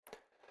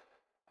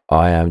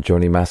I am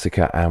Johnny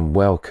Massacre and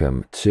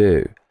welcome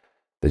to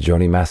the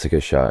Johnny Massacre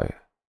Show.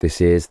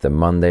 This is the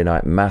Monday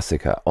Night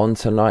Massacre. On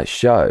tonight's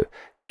show,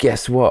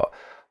 guess what?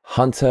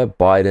 Hunter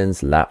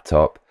Biden's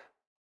laptop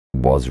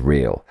was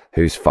real.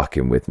 Who's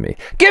fucking with me?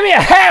 Give me a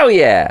hell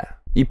yeah!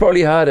 You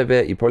probably heard of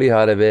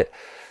it.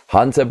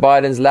 Hunter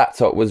Biden's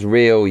laptop was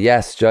real.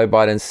 Yes, Joe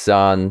Biden's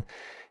son.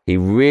 He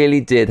really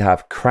did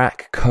have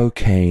crack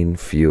cocaine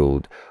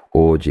fueled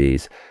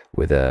orgies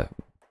with a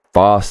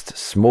vast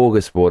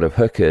smorgasbord of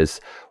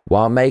hookers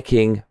while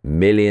making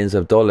millions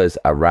of dollars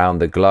around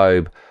the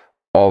globe,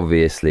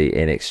 obviously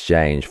in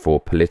exchange for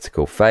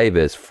political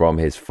favors from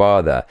his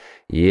father.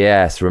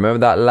 Yes, remember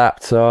that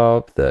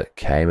laptop that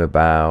came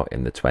about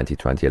in the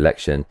 2020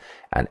 election,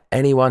 and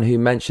anyone who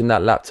mentioned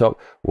that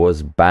laptop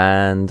was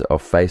banned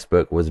off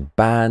Facebook, was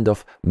banned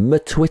off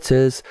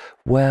Twitters.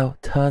 Well,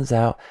 turns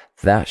out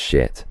that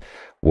shit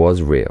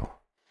was real.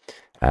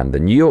 And the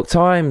New York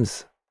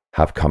Times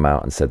have come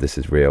out and said this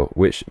is real,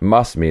 which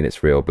must mean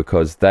it's real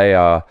because they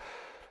are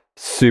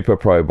super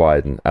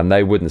pro-Biden and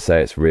they wouldn't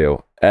say it's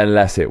real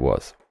unless it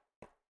was.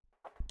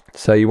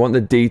 So you want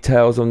the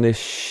details on this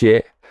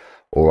shit?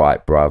 All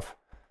right, bruv.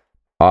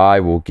 I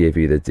will give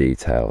you the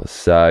details.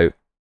 So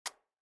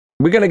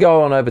we're going to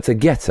go on over to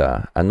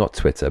Getter and not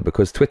Twitter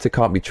because Twitter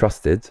can't be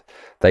trusted.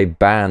 They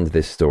banned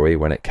this story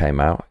when it came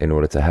out in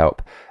order to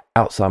help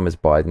Alzheimer's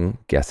Biden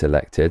get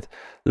elected.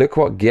 Look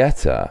what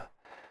Getter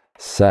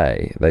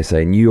say. They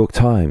say New York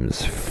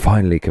Times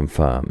finally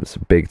confirms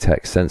big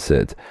tech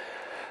censored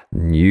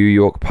New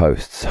York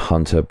Post's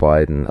Hunter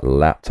Biden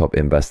laptop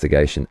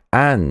investigation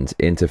and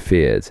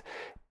interfered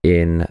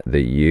in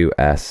the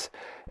US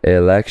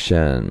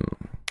election.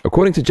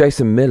 According to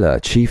Jason Miller,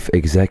 chief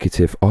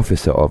executive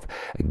officer of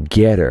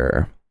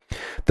Getter,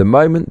 the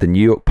moment the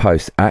New York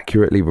Post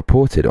accurately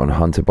reported on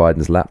Hunter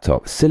Biden's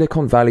laptop,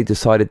 Silicon Valley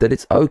decided that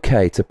it's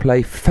okay to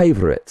play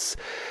favorites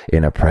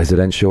in a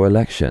presidential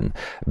election.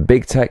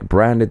 Big Tech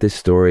branded this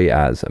story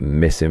as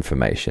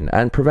misinformation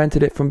and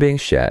prevented it from being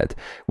shared,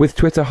 with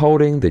Twitter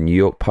holding the New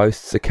York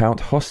Post's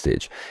account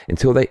hostage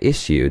until they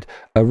issued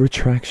a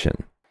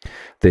retraction.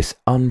 This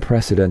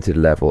unprecedented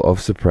level of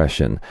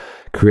suppression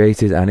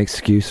created an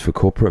excuse for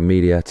corporate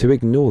media to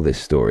ignore this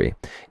story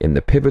in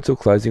the pivotal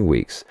closing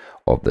weeks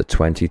of the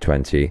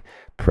 2020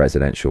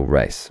 presidential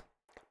race.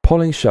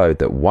 Polling showed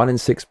that 1 in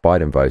 6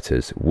 Biden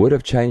voters would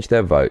have changed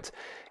their vote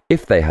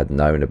if they had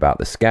known about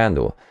the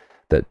scandal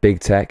that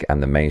big tech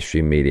and the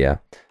mainstream media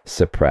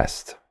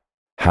suppressed.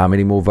 How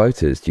many more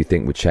voters do you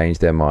think would change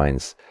their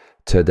minds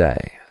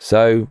today?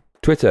 So,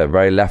 Twitter, a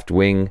very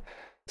left-wing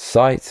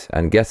site,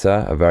 and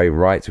Getter, a very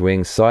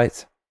right-wing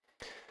site,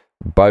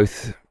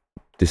 both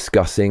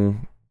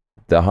discussing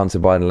the Hunter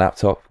Biden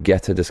laptop,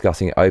 Getter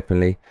discussing it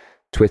openly,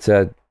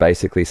 Twitter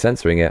basically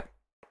censoring it.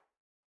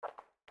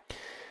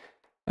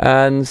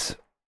 And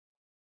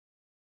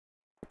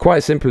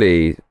quite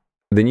simply,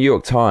 the New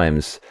York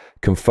Times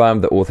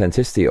confirmed the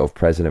authenticity of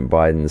President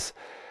Biden's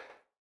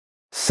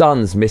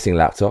son's missing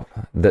laptop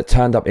that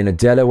turned up in a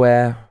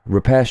Delaware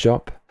repair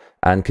shop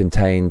and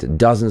contained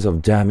dozens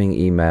of damning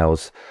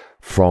emails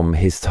from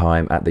his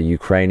time at the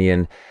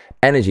Ukrainian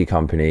energy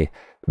company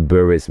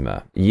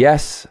Burisma.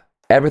 Yes,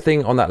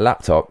 everything on that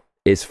laptop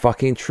is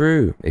fucking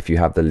true if you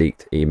have the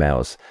leaked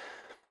emails.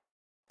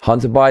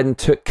 Hunter Biden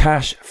took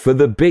cash for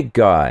the big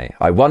guy.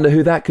 I wonder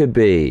who that could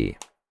be.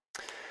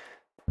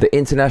 The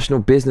international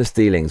business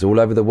dealings all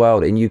over the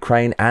world, in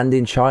Ukraine and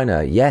in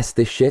China. Yes,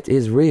 this shit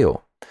is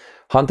real.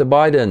 Hunter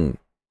Biden,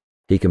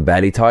 he can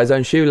barely tie his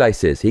own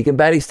shoelaces. He can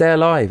barely stay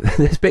alive.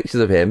 There's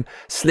pictures of him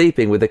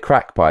sleeping with a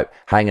crack pipe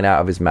hanging out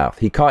of his mouth.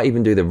 He can't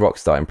even do the rock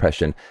star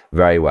impression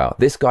very well.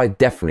 This guy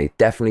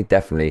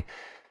definitely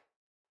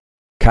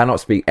cannot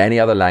speak any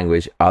other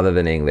language other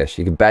than English.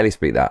 He can barely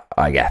speak that,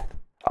 I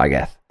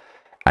guess.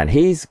 And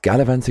he's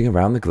gallivanting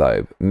around the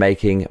globe,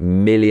 making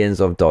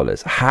millions of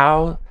dollars.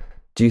 How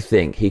do you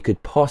think he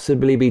could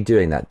possibly be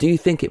doing that? Do you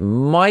think it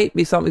might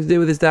be something to do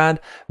with his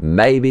dad?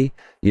 Maybe.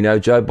 You know,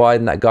 Joe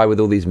Biden, that guy with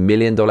all these $1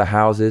 million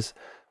houses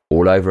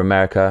all over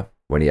America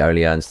when he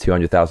only earns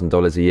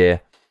 $200,000 a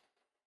year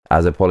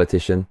as a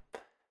politician.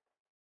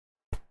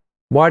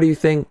 Why do you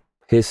think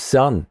his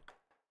son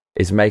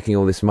is making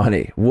all this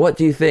money? What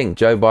do you think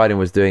Joe Biden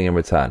was doing in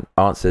return?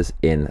 Answers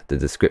in the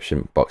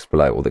description box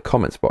below, or the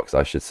comments box,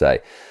 I should say.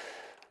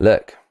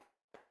 Look,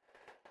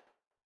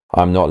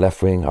 I'm not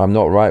left-wing, I'm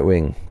not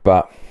right-wing,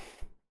 but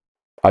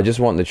I just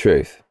want the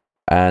truth.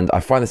 And I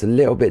find this a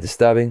little bit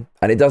disturbing,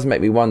 and it does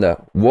make me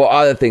wonder what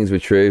other things were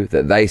true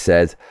that they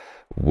said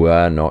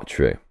were not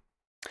true.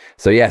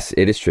 So yes,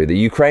 it is true. The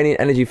Ukrainian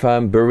energy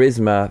firm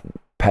Burisma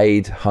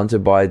paid Hunter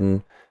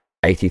Biden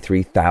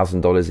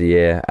 $83,000 a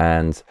year,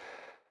 and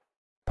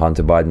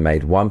Hunter Biden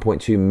made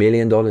 $1.2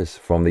 million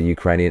from the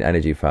Ukrainian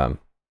energy firm.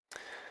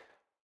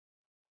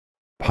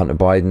 Hunter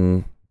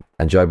Biden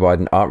and Joe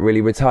Biden aren't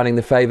really returning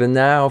the favor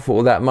now for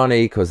all that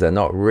money because they're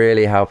not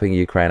really helping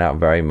Ukraine out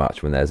very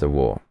much when there's a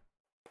war.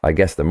 I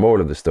guess the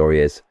moral of the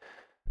story is,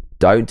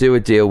 don't do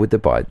a deal with the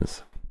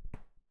Bidens.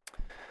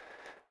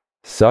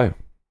 So,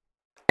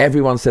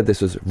 everyone said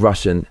this was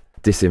Russian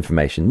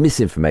disinformation,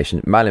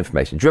 misinformation,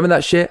 malinformation. Do you remember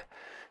that shit?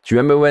 Do you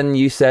remember when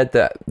you said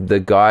that the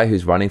guy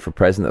who's running for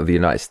president of the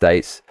United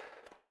States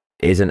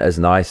isn't as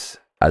nice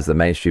as the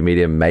mainstream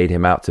media made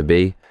him out to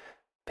be?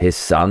 His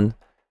son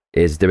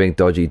is doing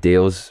dodgy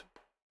deals,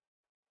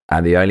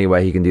 and the only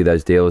way he can do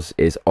those deals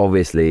is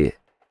obviously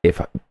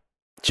if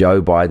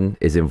Joe Biden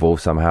is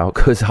involved somehow,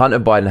 because Hunter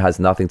Biden has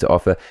nothing to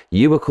offer.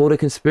 You were called a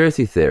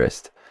conspiracy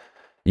theorist.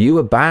 You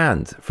were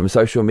banned from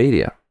social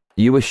media.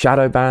 You were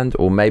shadow banned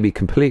or maybe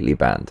completely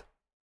banned.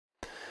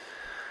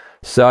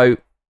 So,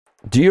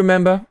 do you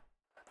remember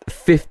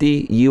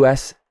 50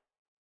 US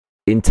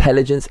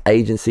intelligence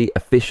agency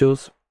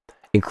officials,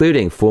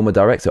 including former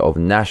director of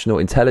national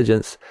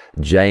intelligence,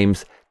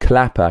 James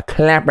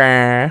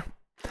Clapper,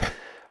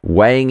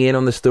 weighing in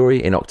on the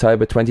story in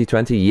October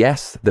 2020?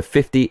 Yes, the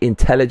 50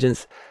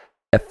 intelligence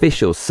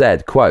officials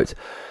said, quote,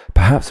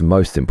 "Perhaps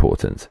most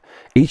important,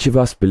 each of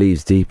us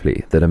believes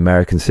deeply that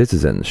American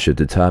citizens should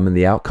determine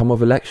the outcome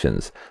of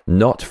elections,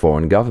 not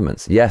foreign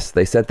governments." Yes,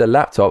 they said the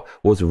laptop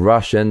was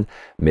Russian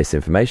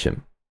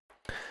misinformation.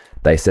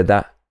 They said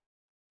that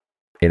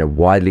in a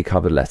widely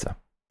covered letter.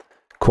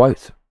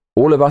 Quote,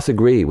 "All of us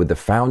agree with the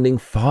founding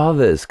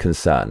fathers'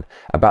 concern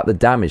about the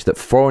damage that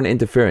foreign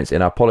interference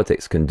in our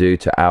politics can do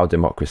to our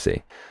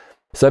democracy."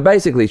 So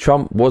basically,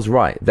 Trump was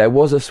right. There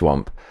was a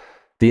swamp.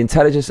 The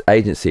intelligence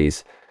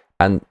agencies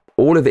and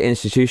all of the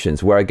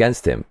institutions were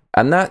against him.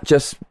 And that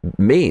just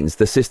means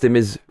the system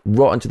is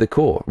rotten to the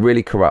core,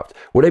 really corrupt.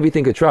 Whatever you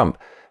think of Trump,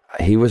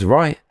 he was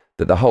right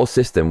that the whole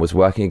system was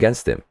working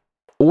against him.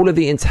 All of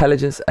the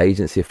intelligence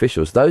agency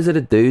officials, those are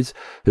the dudes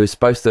who are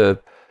supposed to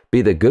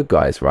be the good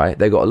guys, right?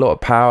 They got a lot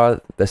of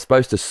power. They're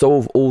supposed to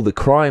solve all the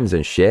crimes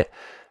and shit.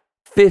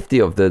 50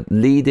 of the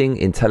leading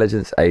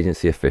intelligence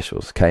agency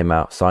officials came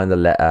out, signed the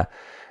letter,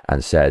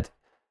 and said,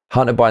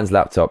 Hunter Biden's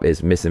laptop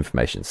is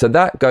misinformation. So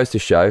that goes to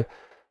show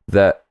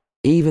that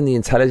even the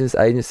intelligence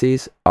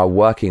agencies are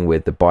working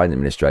with the Biden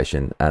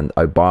administration and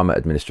Obama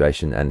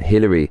administration and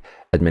Hillary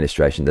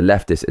administration, the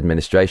leftist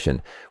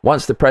administration.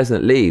 Once the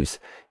president leaves,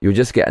 you'll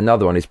just get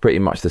another one who's pretty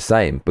much the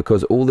same,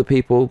 because all the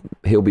people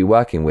he'll be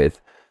working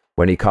with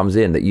when he comes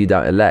in that you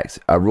don't elect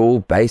are all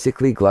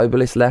basically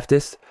globalist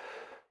leftists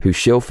who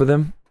shill for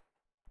them.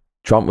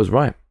 Trump was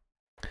right.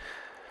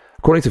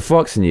 According to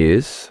Fox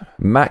News,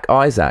 Mac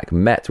Isaac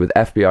met with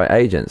FBI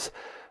agents.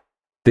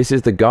 This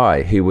is the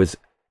guy who was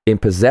in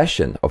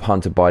possession of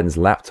Hunter Biden's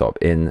laptop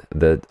in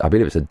I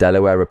believe it's a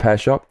Delaware repair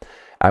shop.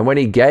 And when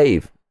he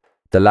gave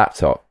the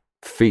laptop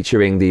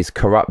featuring these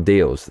corrupt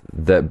deals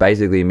that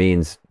basically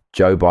means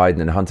Joe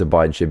Biden and Hunter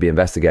Biden should be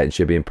investigated,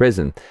 should be in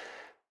prison,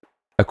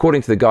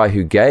 according to the guy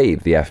who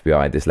gave the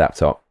FBI this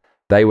laptop,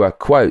 they were,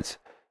 quote,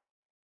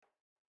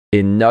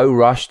 "in no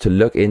rush to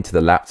look into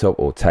the laptop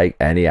or take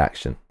any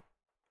action."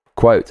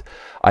 Quote,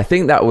 "I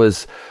think that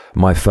was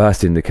my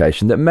first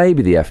indication that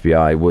maybe the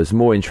FBI was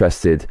more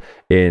interested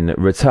in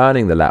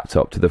returning the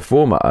laptop to the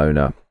former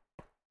owner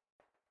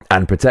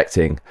and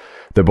protecting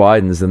the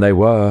Bidens than they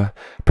were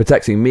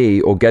protecting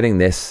me or getting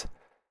this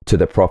to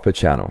the proper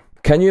channel."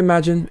 Can you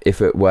imagine if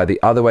it were the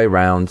other way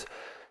around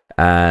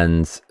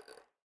and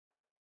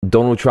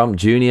Donald Trump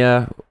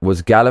Jr.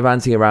 was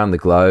gallivanting around the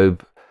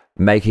globe,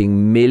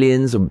 making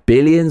millions or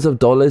billions of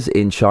dollars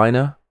in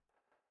China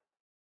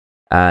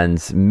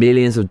and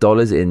millions of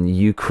dollars in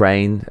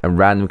Ukraine and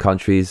random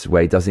countries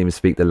where he doesn't even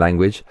speak the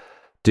language?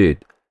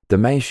 Dude, the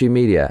mainstream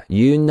media,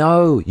 you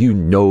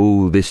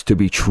know this to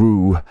be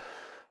true.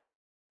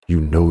 You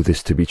know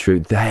this to be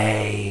true.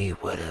 They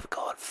would have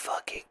gone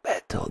fucking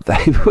mental.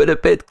 They would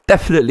have been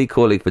definitely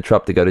calling for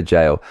Trump to go to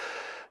jail.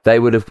 It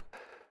would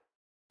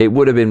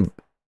have been,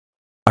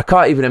 I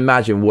can't even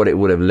imagine what it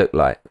would have looked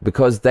like,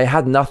 because they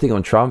had nothing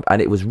on Trump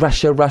and it was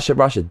Russia, Russia,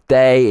 Russia,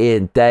 day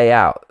in, day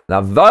out.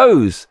 Now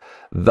those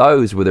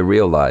were the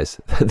real lies.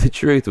 The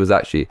truth was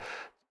actually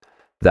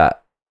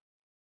that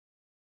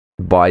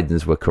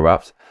Bidens were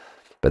corrupt,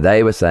 but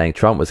they were saying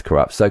Trump was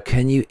corrupt. So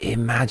can you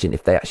imagine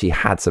if they actually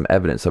had some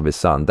evidence of his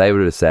son? They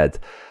would have said,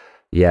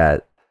 yeah,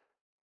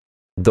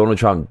 Donald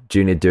Trump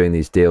Jr. doing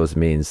these deals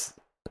means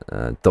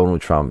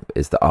Donald Trump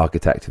is the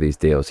architect of these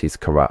deals. He's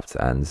corrupt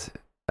and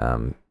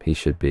he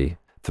should be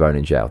thrown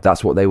in jail.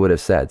 That's what they would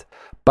have said.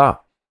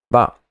 But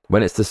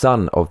when it's the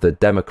son of the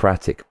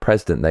Democratic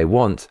president they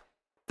want,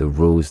 the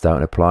rules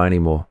don't apply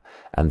anymore.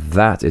 And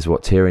that is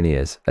what tyranny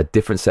is. A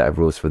different set of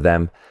rules for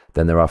them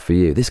than there are for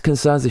you. This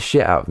concerns the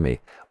shit out of me.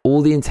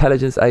 All the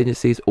intelligence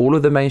agencies, all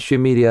of the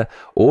mainstream media,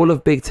 all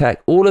of big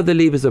tech, all of the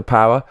levers of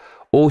power,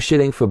 all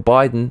shilling for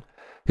Biden,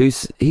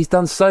 he's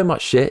done so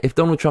much shit. If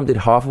Donald Trump did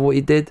half of what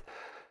he did,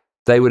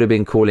 they would have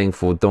been calling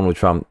for Donald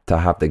Trump to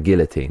have the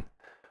guillotine.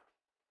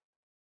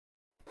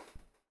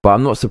 But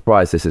I'm not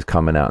surprised this is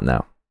coming out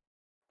now.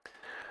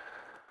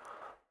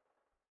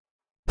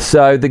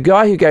 So the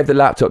guy who gave the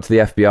laptop to the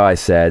FBI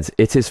said,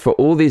 "It is for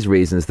all these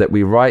reasons that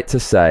we write to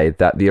say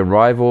that the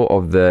arrival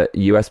of the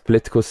US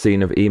political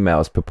scene of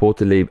emails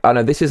purportedly..." Oh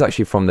no, this is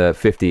actually from the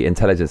 50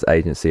 intelligence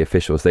agency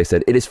officials. They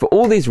said, "It is for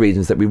all these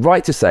reasons that we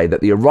write to say that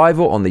the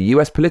arrival on the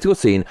US political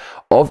scene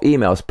of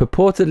emails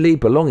purportedly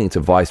belonging to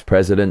Vice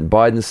President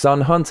Biden's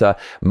son Hunter,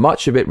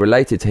 much of it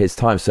related to his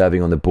time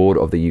serving on the board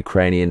of the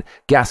Ukrainian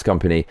gas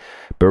company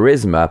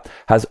Burisma,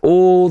 has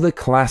all the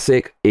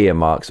classic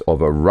earmarks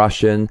of a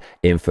Russian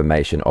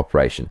information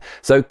operation."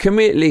 So can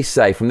we at least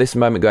say from this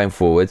moment going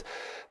forward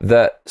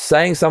that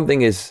saying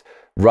something is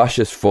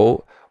Russia's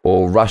fault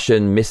or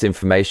Russian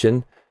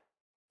misinformation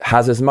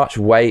has as much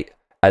weight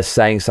as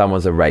saying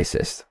someone's a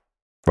racist,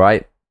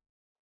 right?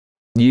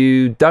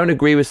 You don't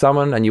agree with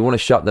someone and you want to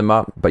shut them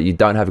up, but you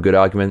don't have a good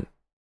argument,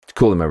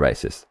 call them a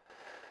racist.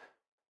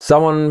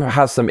 Someone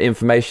has some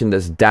information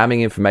that's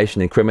damning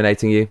information,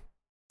 incriminating you,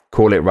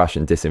 call it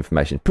Russian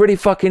disinformation. Pretty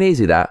fucking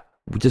easy that.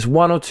 Just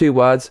one or two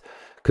words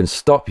can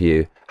stop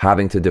you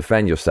having to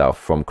defend yourself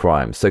from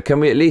crime. So can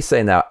we at least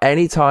say now,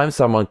 anytime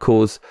someone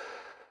calls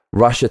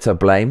Russia to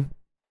blame,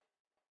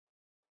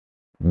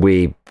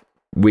 we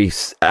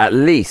at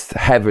least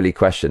heavily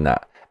question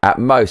that. At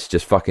most,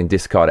 just fucking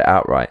discard it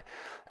outright.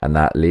 And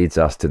that leads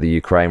us to the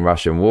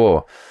Ukraine-Russian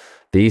war.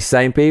 These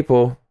same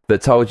people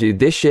that told you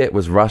this shit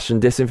was Russian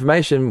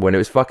disinformation when it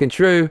was fucking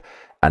true,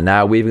 are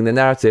now weaving the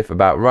narrative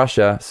about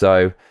Russia.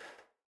 So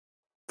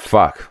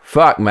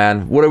fuck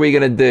man, what are we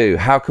gonna do?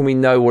 How can we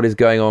know what is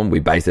going on? We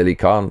basically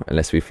can't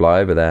unless we fly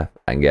over there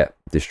and get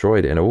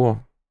destroyed in a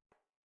war.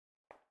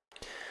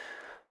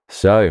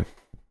 So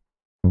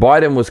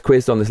Biden was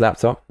quizzed on this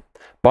laptop.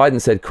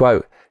 Biden said,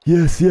 quote,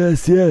 yes,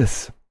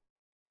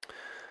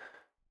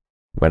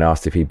 when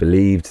asked if he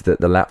believed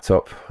that the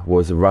laptop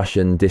was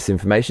Russian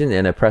disinformation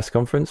in a press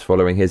conference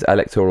following his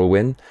electoral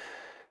win.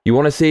 You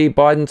want to see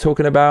Biden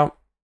talking about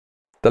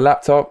the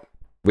laptop,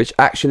 which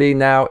actually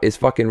now is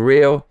fucking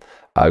real?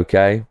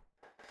 Okay.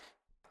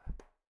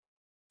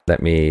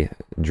 Let me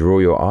draw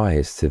your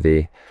eyes to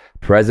the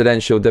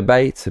presidential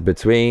debate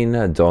between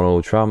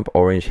Donald Trump,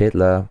 Orange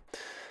Hitler,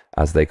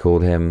 as they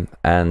called him,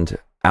 and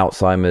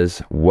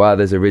Alzheimer's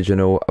Werther's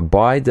original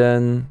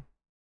Biden.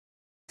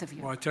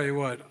 Well, I tell you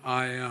what,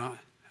 I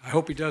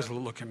hope he does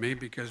look at me,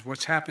 because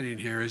what's happening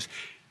here is,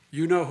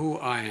 you know who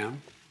I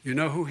am, you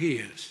know who he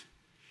is,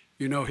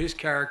 you know his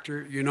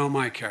character, you know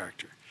my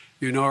character,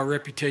 you know our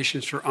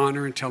reputations for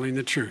honor and telling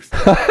the truth.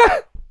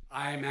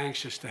 I am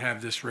anxious to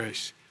have this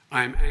race.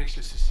 I am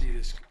anxious to see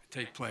this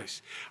take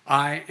place.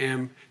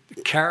 The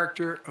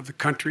character of the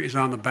country is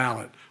on the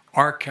ballot.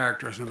 Our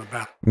character is on the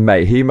ballot.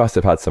 Mate, he must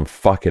have had some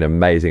fucking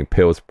amazing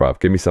pills, bruv.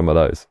 Give me some of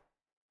those.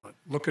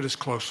 Look at us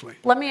closely.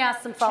 Let me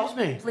ask some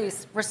follow-up.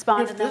 Please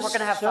respond, and then we're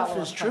going to have follow-up. If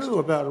this stuff is true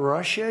about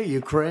Russia,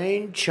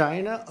 Ukraine,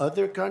 China,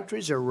 other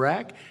countries,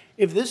 Iraq,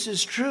 if this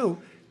is true,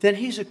 then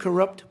he's a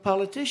corrupt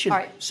politician. All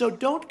right. So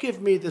don't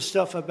give me the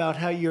stuff about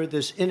how you're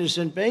this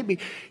innocent baby.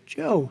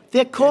 Joe,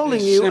 they're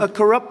calling you a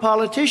corrupt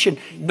politician.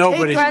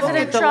 Nobody.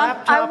 President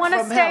Trump, I want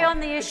to stay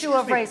on the issue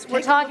of race.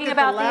 We're talking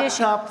about the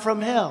issue. Laptop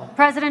from hell.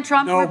 President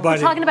Trump, we're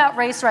talking about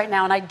race right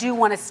now, and I do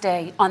want to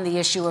stay on the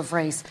issue of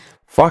race.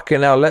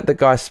 Fucking hell, let the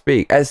guy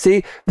speak. And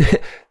see,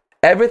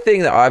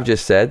 everything that I've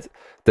just said,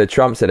 that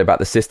Trump said about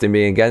the system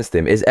being against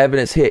him, is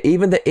evidence here.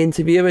 Even the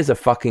interviewer is a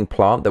fucking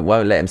plant that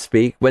won't let him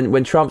speak.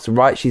 When Trump's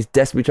right, she's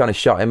desperately trying to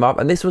shut him up.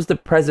 And this was the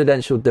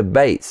presidential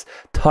debates.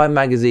 Time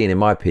magazine, in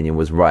my opinion,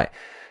 was right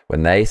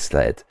when they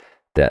said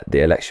that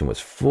the election was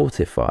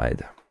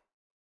fortified.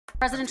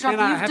 President Trump,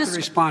 and I have to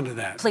respond to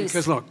that. Please,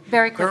 because look,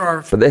 very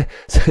quickly.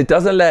 So it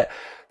doesn't let...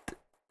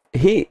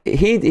 He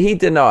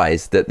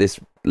denies that this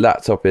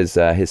laptop is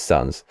his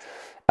son's.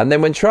 And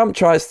then when Trump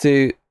tries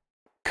to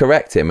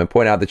correct him and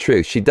point out the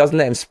truth, she doesn't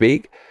let him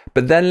speak,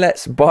 but then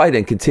lets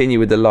Biden continue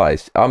with the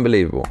lies.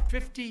 Unbelievable.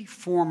 50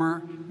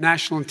 former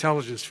national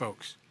intelligence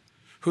folks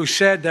who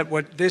said that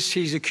what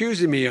he's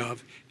accusing me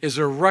of is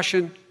a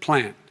Russian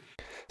plant.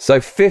 So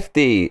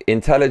 50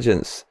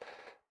 intelligence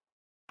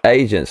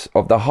agents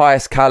of the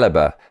highest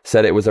caliber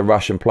said it was a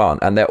Russian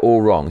plant, and they're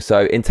all wrong.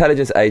 So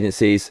intelligence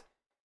agencies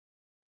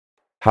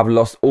have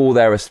lost all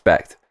their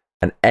respect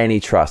and any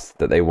trust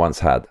that they once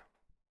had.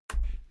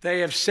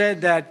 They have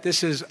said that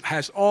this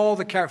has all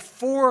the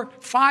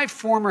 5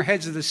 former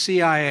heads of the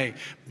CIA,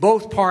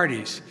 both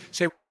parties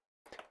say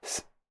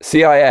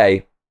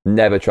CIA,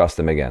 never trust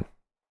them again,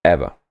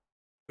 ever.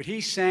 What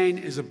he's saying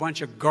is a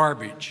bunch of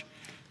garbage.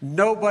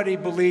 Nobody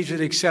believes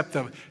it except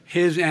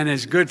his and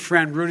his good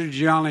friend Rudy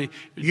Giuliani.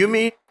 You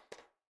mean?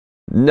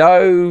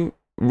 No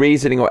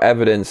reasoning or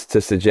evidence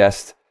to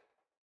suggest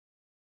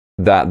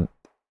that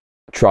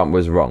Trump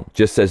was wrong.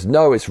 Just says,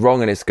 no, it's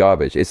wrong and it's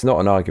garbage. It's not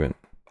an argument.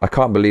 I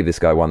can't believe this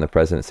guy won the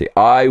presidency.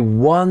 I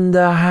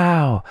wonder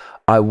how.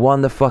 I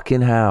wonder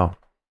fucking how.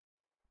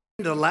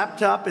 The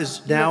laptop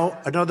is now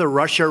another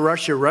Russia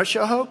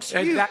hoax?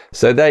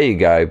 So there you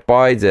go.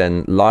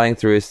 Biden lying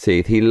through his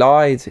teeth. He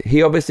lied.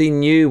 He obviously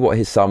knew what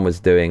his son was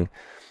doing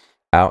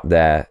out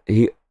there.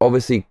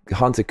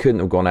 Hunter couldn't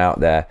have gone out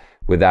there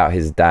without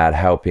his dad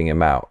helping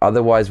him out.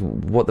 Otherwise,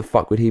 what the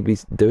fuck would he be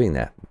doing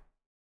there?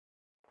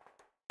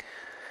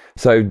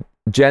 So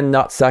Jen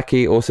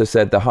Nutsaki also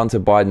said the Hunter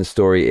Biden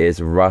story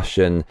is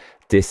Russian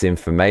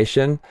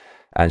disinformation.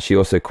 And she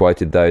also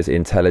quoted those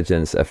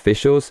intelligence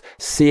officials.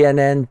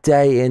 CNN,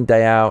 day in,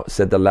 day out,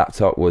 said the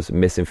laptop was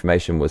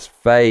misinformation, was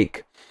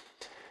fake.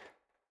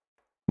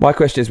 My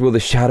question is, will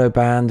the shadow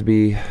banned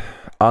be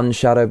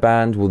unshadow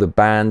banned? Will the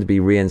banned be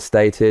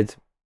reinstated?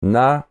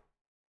 Nah,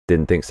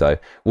 didn't think so.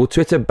 Will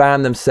Twitter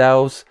ban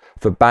themselves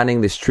for banning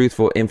this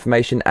truthful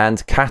information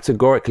and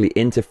categorically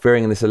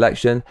interfering in this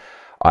election?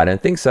 I don't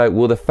think so.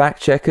 Will the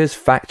fact checkers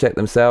fact check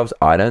themselves?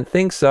 I don't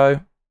think so.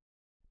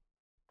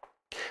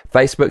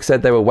 Facebook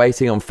said they were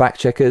waiting on fact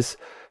checkers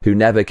who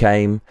never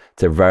came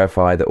to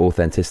verify the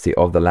authenticity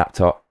of the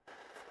laptop.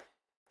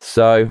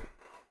 So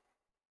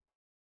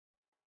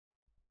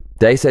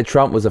they said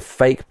Trump was a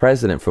fake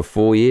president for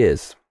 4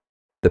 years.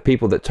 The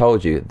people that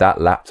told you that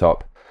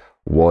laptop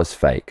was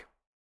fake.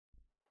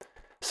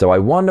 So I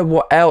wonder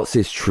what else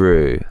is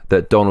true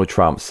that Donald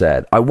Trump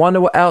said. I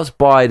wonder what else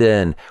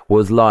Biden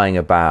was lying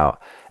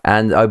about,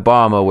 and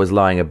Obama was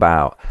lying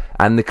about,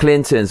 and the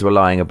Clintons were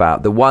lying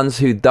about. The ones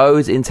who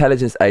those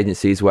intelligence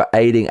agencies were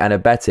aiding and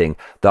abetting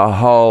the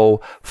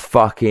whole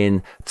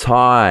fucking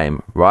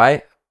time,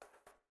 right?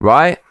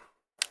 Right?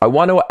 I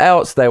wonder what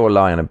else they were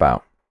lying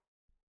about.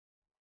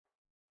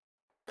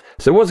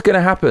 So what's going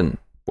to happen?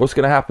 What's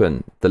going to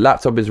happen? The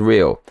laptop is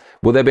real.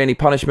 Will there be any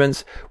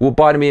punishments? Will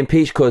Biden be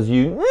impeached? Because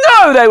you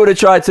know they would have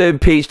tried to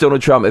impeach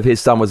Donald Trump if his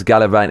son was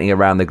gallivanting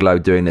around the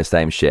globe doing the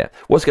same shit.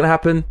 What's going to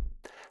happen?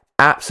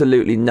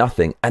 Absolutely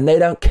nothing. And they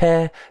don't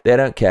care. They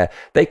don't care.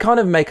 They kind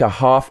of make a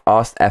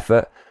half-assed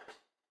effort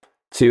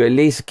to at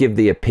least give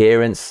the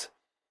appearance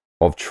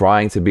of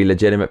trying to be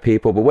legitimate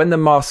people. But when the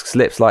mask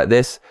slips like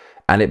this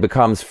and it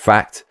becomes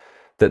fact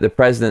that the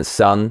president's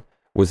son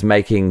was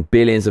making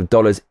billions of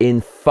dollars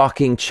in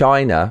fucking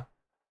China,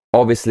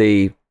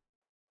 obviously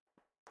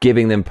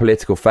giving them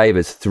political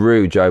favors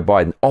through Joe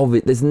Biden.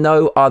 There's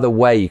no other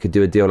way you could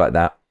do a deal like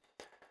that.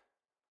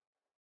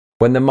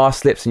 When the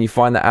mask slips and you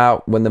find that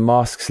out, when the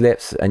mask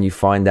slips and you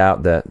find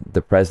out that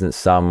the president's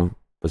son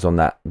was on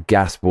that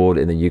gas board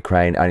in the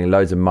Ukraine, earning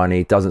loads of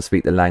money, doesn't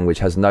speak the language,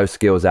 has no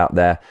skills out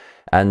there,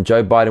 and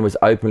Joe Biden was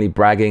openly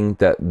bragging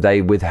that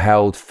they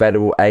withheld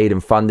federal aid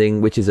and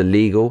funding, which is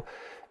illegal,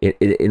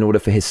 in order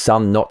for his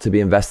son not to be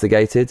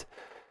investigated.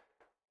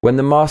 When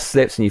the mask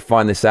slips and you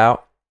find this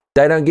out,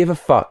 they don't give a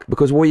fuck,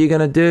 because what are you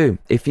going to do?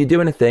 If you do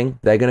anything,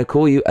 they're going to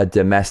call you a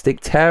domestic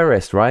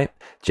terrorist, right?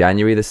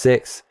 January the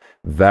 6th,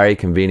 very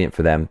convenient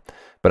for them.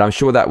 But I'm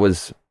sure that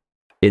was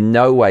in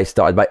no way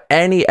started by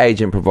any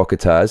agent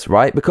provocateurs,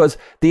 right? Because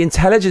the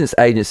intelligence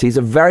agencies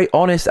are very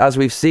honest, as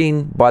we've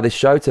seen by the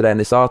show today in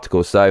this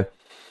article. So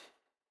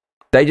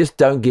they just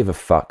don't give a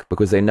fuck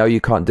because they know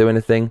you can't do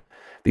anything.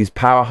 These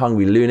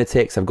power-hungry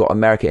lunatics have got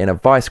America in a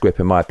vice grip,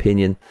 in my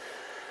opinion.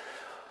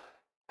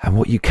 And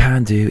what you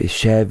can do is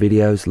share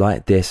videos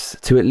like this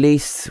to at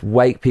least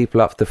wake people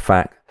up to the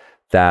fact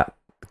that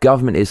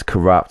government is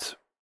corrupt.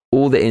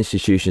 All the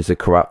institutions are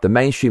corrupt. The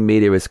mainstream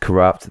media is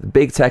corrupt. The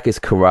big tech is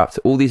corrupt.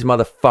 All these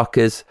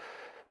motherfuckers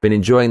been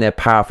enjoying their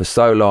power for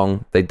so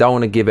long. They don't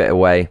want to give it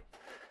away.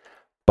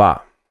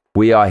 But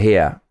we are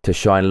here to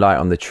shine light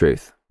on the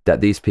truth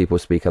that these people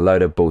speak a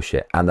load of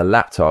bullshit. And the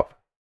laptop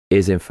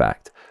is, in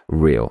fact,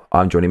 real.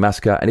 I'm Johnny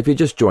Massacre, and if you're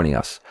just joining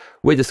us,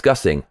 we're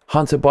discussing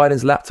Hunter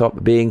Biden's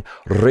laptop being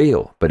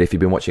real. But if you've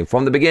been watching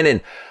from the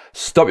beginning,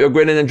 stop your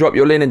grinning and drop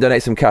your linen,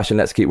 donate some cash, and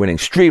let's keep winning.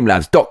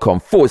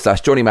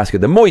 Streamlabs.com/Johnny Massacre.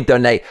 The more you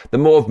donate, the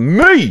more of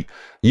me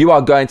you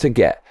are going to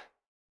get.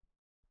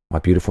 My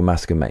beautiful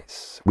Massacre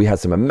mates. We had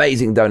some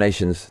amazing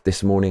donations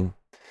this morning.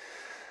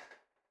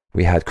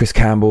 We had Chris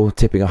Campbell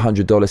tipping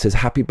 $100, says,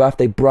 happy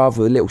birthday, bruv,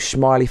 with a little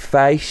smiley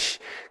face.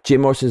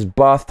 Jim Morrison's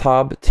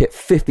bathtub tipped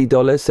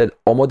 $50, said,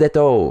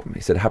 omodeto.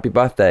 He said, happy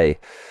birthday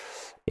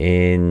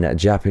in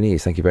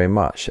Japanese. Thank you very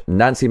much.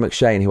 Nancy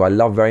McShane, who I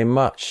love very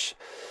much,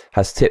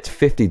 has tipped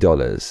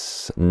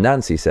 $50.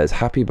 Nancy says,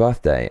 happy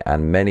birthday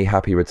and many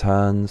happy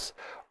returns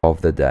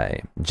of the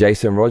day.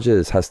 Jason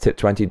Rogers has tipped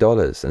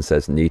 $20 and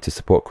says, need to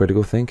support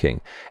critical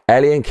thinking.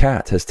 Alien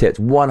Cat has tipped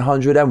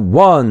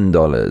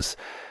 $101.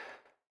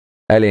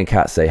 Alien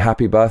Cat say,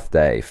 happy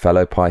birthday,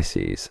 fellow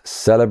Pisces,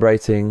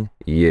 celebrating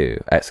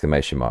you,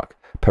 exclamation mark,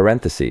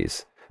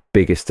 parentheses,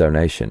 biggest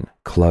donation,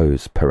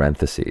 close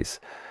parentheses.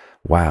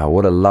 Wow,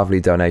 what a lovely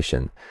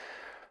donation.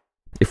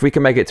 If we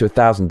can make it to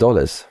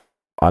 $1,000,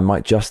 I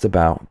might just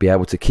about be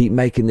able to keep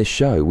making this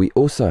show. We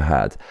also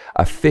had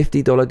a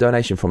 $50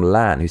 donation from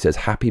Lan, who says,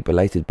 happy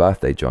belated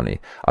birthday,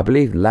 Johnny. I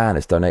believe Lan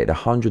has donated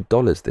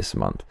 $100 this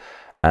month,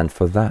 and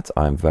for that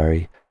I'm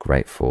very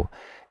grateful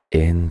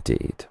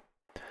indeed.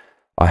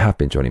 I have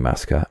been Johnny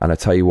Massacre, and I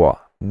tell you what,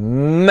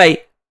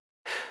 mate,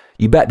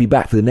 you better be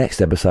back for the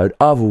next episode,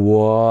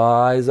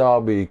 otherwise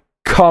I'll be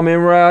coming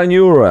round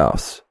your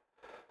house.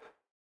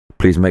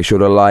 Please make sure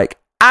to like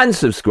and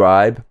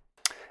subscribe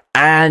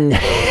and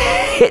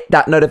hit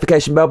that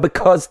notification bell,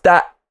 because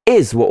that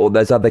is what all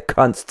those other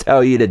cunts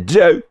tell you to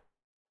do.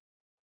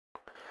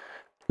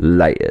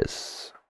 Laters.